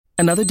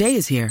Another day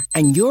is here,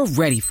 and you're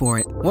ready for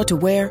it. What to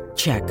wear?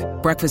 Check.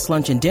 Breakfast,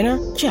 lunch, and dinner?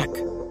 Check.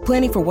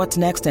 Planning for what's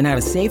next and how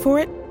to save for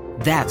it?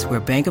 That's where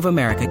Bank of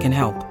America can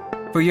help.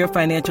 For your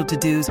financial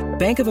to-dos,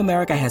 Bank of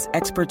America has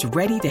experts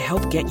ready to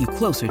help get you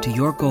closer to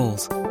your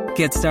goals.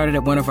 Get started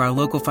at one of our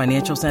local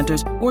financial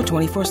centers or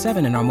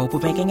 24/7 in our mobile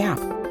banking app.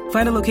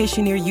 Find a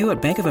location near you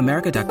at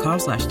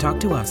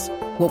bankofamerica.com/talktous.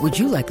 What would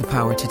you like the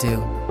power to do?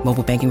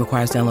 Mobile banking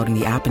requires downloading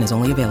the app and is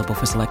only available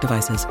for select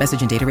devices.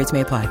 Message and data rates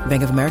may apply.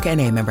 Bank of America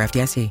N.A., member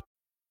FDIC.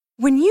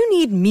 When you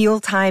need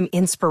mealtime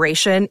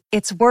inspiration,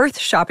 it's worth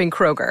shopping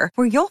Kroger,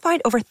 where you'll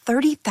find over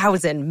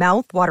 30,000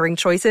 mouth-watering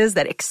choices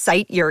that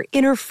excite your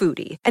inner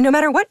foodie. And no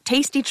matter what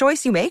tasty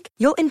choice you make,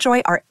 you'll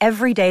enjoy our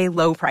everyday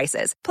low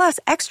prices, plus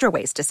extra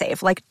ways to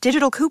save, like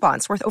digital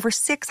coupons worth over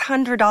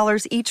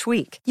 $600 each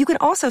week. You can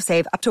also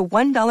save up to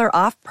 $1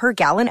 off per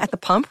gallon at the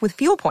pump with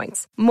fuel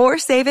points. More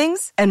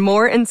savings and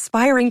more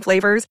inspiring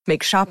flavors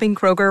make shopping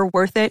Kroger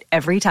worth it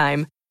every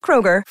time.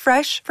 Kroger,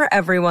 fresh for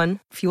everyone.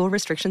 Fuel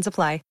restrictions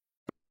apply.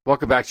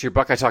 Welcome back to your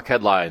Buckeye Talk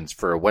headlines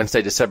for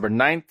Wednesday, December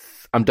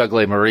 9th. I'm Doug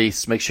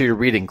Lesmerises. Make sure you're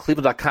reading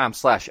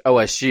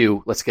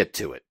cleveland.com/OSU. Let's get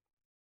to it.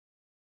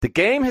 The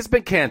game has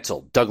been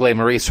canceled. Doug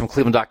Lesmerises from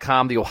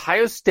cleveland.com. The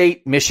Ohio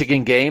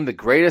State-Michigan game, the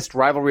greatest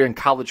rivalry in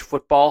college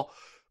football,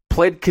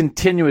 played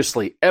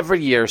continuously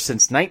every year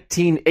since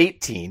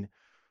 1918,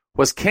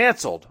 was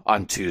canceled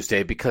on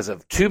Tuesday because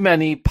of too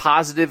many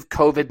positive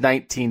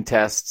COVID-19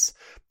 tests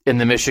in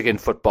the Michigan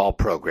football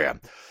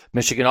program.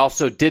 Michigan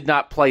also did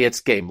not play its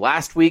game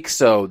last week,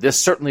 so this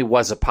certainly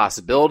was a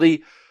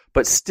possibility,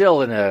 but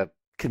still in a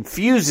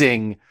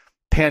confusing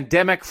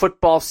pandemic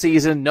football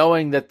season,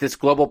 knowing that this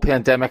global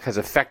pandemic has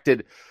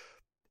affected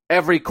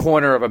every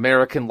corner of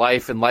American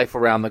life and life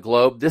around the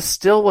globe, this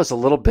still was a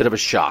little bit of a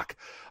shock.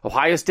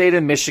 Ohio State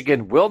and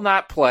Michigan will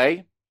not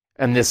play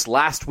in this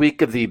last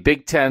week of the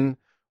Big Ten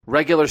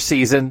regular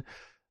season.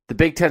 The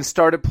Big Ten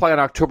started play on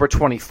October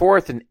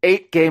 24th, an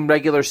 8-game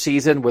regular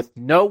season with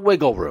no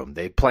wiggle room.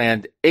 They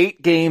planned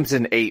 8 games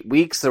in 8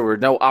 weeks. There were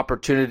no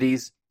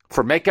opportunities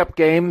for makeup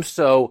games.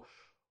 So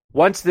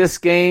once this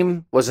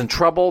game was in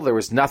trouble, there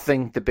was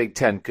nothing the Big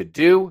Ten could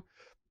do.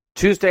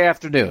 Tuesday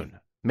afternoon,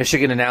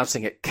 Michigan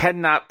announcing it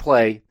cannot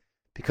play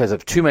because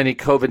of too many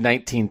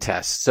COVID-19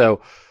 tests.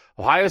 So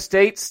Ohio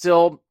State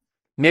still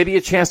maybe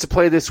a chance to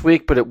play this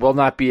week, but it will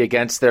not be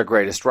against their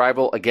greatest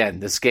rival. Again,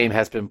 this game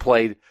has been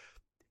played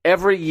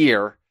every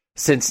year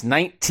since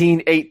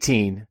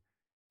 1918,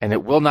 and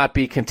it will not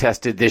be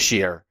contested this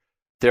year.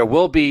 There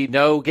will be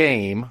no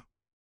game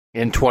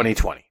in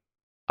 2020.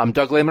 I'm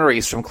Doug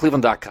Lesmerises from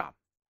Cleveland.com.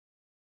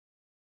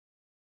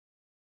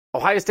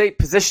 Ohio State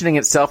positioning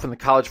itself in the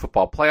college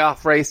football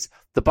playoff race.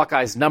 The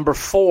Buckeyes number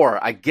 4,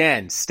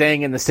 again,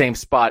 staying in the same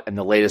spot in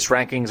the latest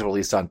rankings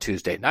released on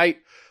Tuesday night,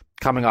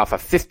 coming off a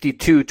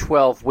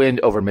 52-12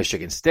 win over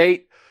Michigan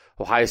State.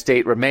 Ohio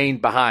State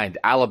remained behind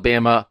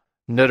Alabama,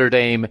 Notre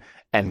Dame,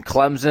 and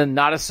Clemson.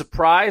 Not a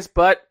surprise,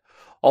 but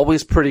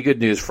always pretty good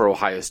news for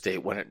Ohio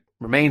State when it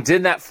remains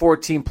in that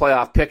 4-team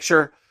playoff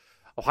picture.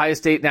 Ohio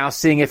State now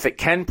seeing if it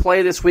can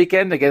play this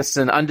weekend against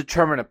an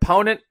undetermined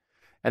opponent,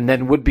 and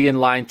then would be in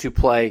line to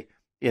play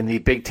in the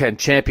Big Ten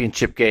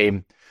championship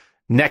game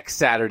next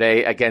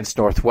Saturday against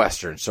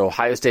Northwestern. So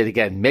Ohio State,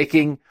 again,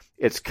 making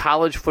its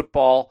college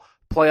football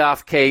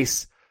playoff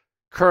case,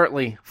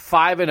 currently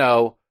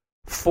 5-0,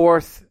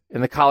 4th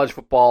in the college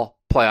football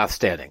playoff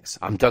standings.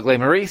 I'm Doug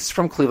Lesmerises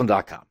from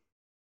Cleveland.com.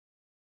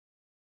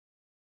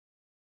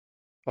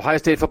 Ohio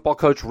State football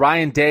coach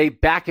Ryan Day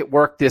back at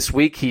work this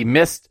week. He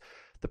missed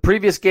the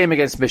previous game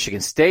against Michigan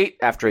State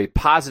after a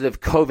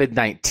positive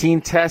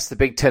COVID-19 test. The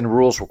Big Ten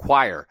rules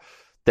require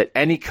that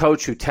any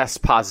coach who tests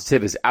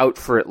positive is out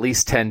for at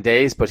least 10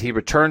 days, but he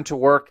returned to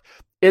work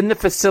in the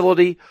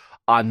facility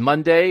on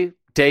Monday.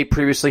 Day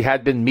previously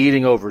had been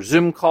meeting over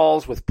Zoom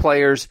calls with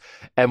players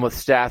and with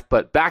staff,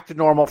 but back to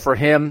normal for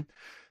him.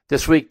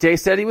 This week, Day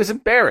said he was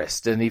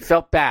embarrassed and he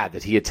felt bad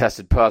that he had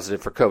tested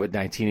positive for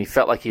COVID-19. He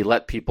felt like he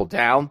let people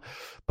down.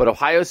 But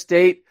Ohio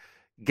State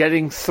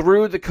getting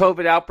through the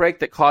COVID outbreak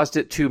that caused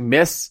it to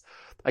miss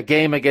a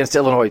game against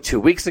Illinois 2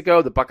 weeks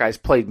ago. The Buckeyes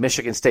played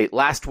Michigan State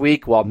last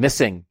week while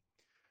missing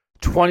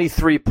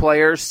 23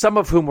 players, some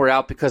of whom were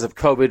out because of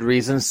COVID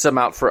reasons, some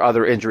out for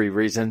other injury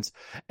reasons,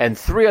 and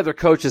 3 other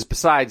coaches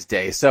besides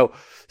Day. So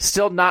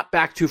still not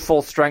back to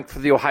full strength for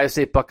the Ohio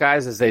State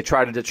Buckeyes as they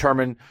try to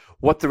determine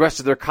what the rest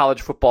of their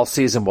college football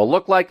season will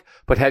look like.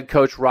 But head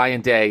coach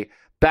Ryan Day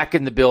back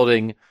in the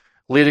building,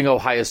 leading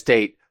Ohio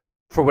State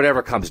for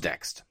whatever comes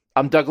next.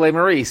 I'm Doug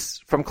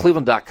Lesmerises from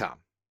Cleveland.com.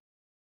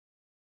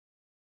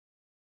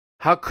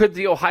 How could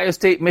the Ohio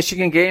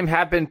State-Michigan game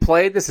have been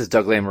played? This is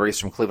Doug Lesmerises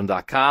from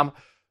Cleveland.com.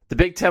 The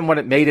Big Ten, when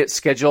it made its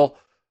schedule,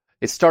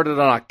 it started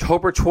on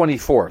October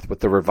 24th with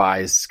the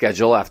revised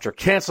schedule after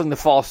canceling the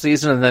fall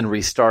season and then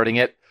restarting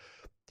it.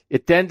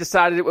 It then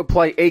decided it would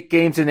play 8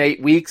 games in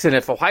 8 weeks, and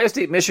if Ohio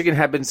State-Michigan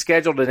had been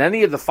scheduled in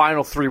any of the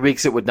final 3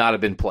 weeks, it would not have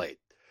been played.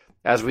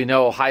 As we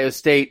know, Ohio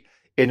State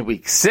in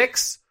Week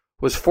 6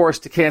 was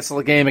forced to cancel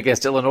a game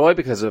against Illinois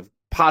because of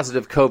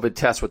positive COVID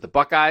tests with the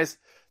Buckeyes.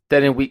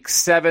 Then in Week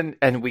 7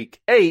 and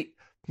Week 8,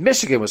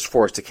 Michigan was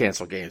forced to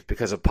cancel games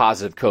because of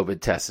positive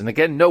COVID tests. And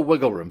again, no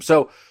wiggle room.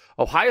 So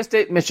Ohio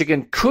State and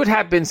Michigan could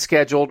have been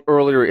scheduled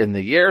earlier in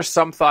the year.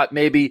 Some thought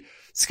maybe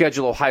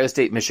schedule Ohio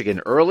State,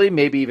 Michigan early,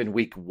 maybe even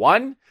week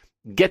 1.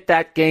 Get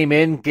that game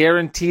in,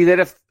 guarantee that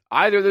if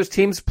either of those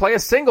teams play a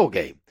single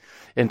game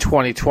in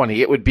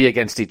 2020, it would be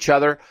against each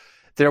other.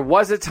 There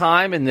was a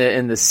time in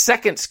the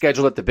second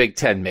schedule that the Big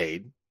Ten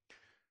made,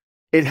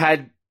 it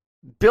had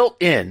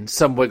built in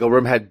some wiggle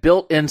room, had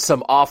built in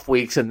some off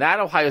weeks, and that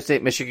Ohio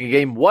State-Michigan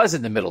game was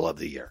in the middle of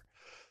the year.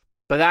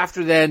 But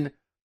after then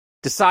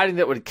deciding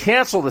that it would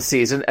cancel the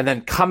season and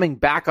then coming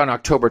back on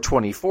October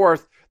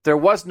 24th, there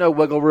was no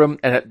wiggle room,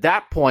 and at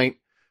that point,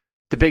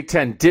 the Big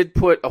Ten did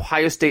put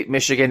Ohio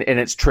State-Michigan in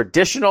its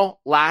traditional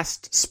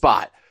last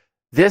spot.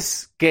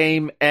 This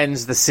game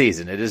ends the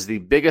season. It is the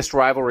biggest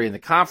rivalry in the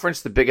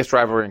conference, the biggest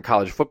rivalry in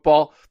college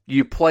football.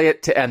 You play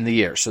it to end the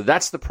year. So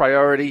that's the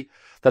priority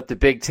that the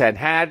Big Ten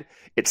had.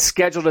 It's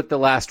scheduled it the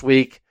last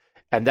week,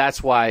 and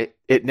that's why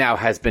it now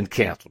has been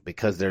canceled,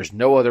 because there's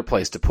no other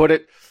place to put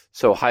it.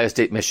 So Ohio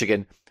State,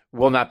 Michigan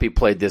will not be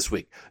played this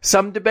week.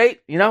 Some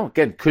debate,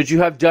 again, could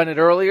you have done it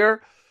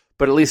earlier?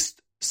 But at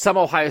least some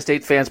Ohio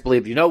State fans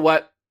believe, you know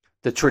what?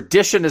 The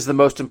tradition is the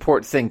most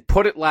important thing.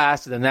 Put it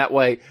last, and then that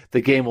way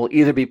the game will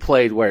either be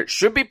played where it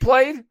should be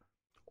played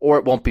or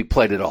it won't be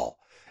played at all.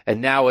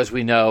 And now, as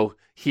we know,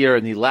 here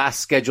in the last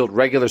scheduled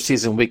regular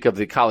season week of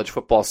the college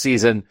football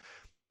season,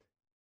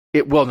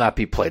 it will not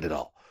be played at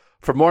all.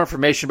 For more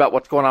information about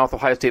what's going on with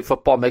Ohio State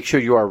football, make sure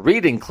you are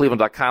reading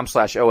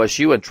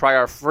cleveland.com/OSU and try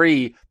our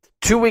free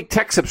 2-week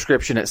tech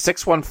subscription at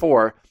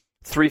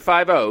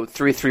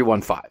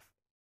 614-350-3315.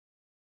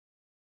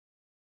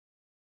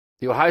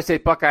 The Ohio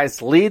State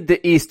Buckeyes lead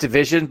the East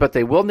Division, but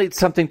they will need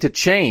something to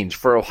change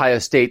for Ohio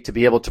State to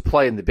be able to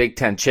play in the Big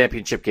Ten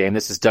championship game.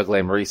 This is Doug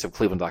Lesmerises of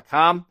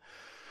Cleveland.com.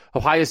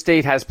 Ohio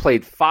State has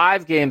played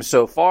 5 games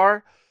so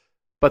far,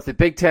 but the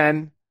Big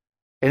Ten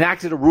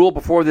enacted a rule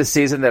before this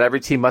season that every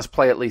team must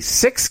play at least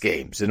 6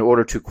 games in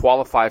order to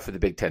qualify for the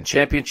Big Ten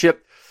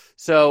championship.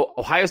 So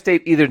Ohio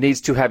State either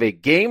needs to have a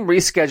game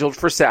rescheduled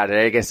for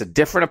Saturday against a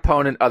different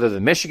opponent other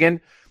than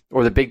Michigan,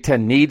 or the Big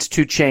Ten needs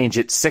to change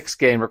its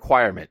 6-game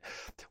requirement.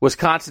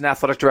 Wisconsin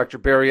Athletic Director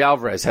Barry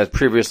Alvarez has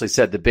previously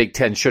said the Big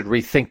Ten should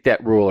rethink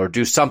that rule or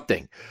do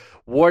something.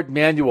 Ward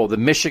Manuel, the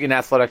Michigan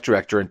Athletic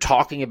Director, in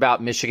talking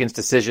about Michigan's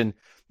decision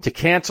to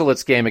cancel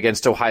its game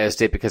against Ohio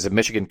State because of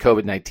Michigan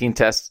COVID-19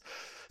 tests,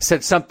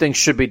 said something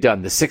should be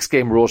done. The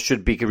 6-game rule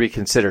should be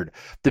reconsidered.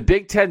 The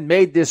Big Ten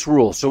made this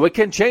rule, so it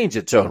can change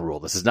its own rule.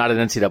 This is not an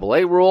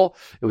NCAA rule.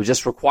 It would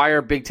just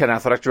require Big Ten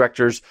athletic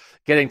directors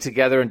getting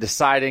together and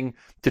deciding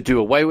to do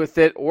away with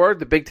it, or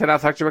the Big Ten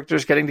athletic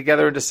directors getting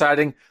together and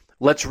deciding,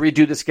 let's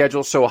redo the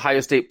schedule so Ohio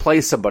State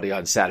plays somebody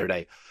on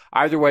Saturday.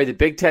 Either way, the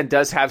Big Ten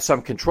does have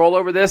some control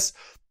over this,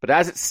 but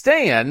as it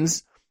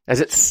stands, as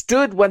it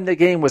stood when the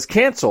game was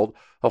canceled,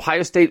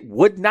 Ohio State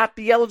would not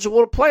be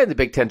eligible to play in the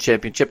Big Ten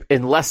championship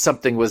unless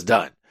something was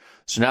done.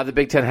 So now the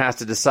Big Ten has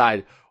to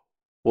decide,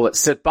 will it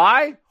sit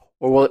by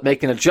or will it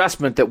make an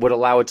adjustment that would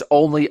allow its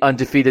only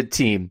undefeated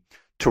team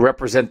to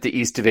represent the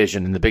East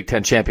Division in the Big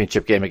Ten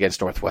championship game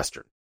against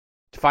Northwestern?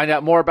 To find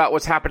out more about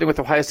what's happening with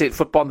Ohio State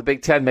football in the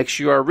Big Ten, make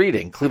sure you are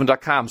reading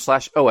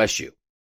cleveland.com/OSU.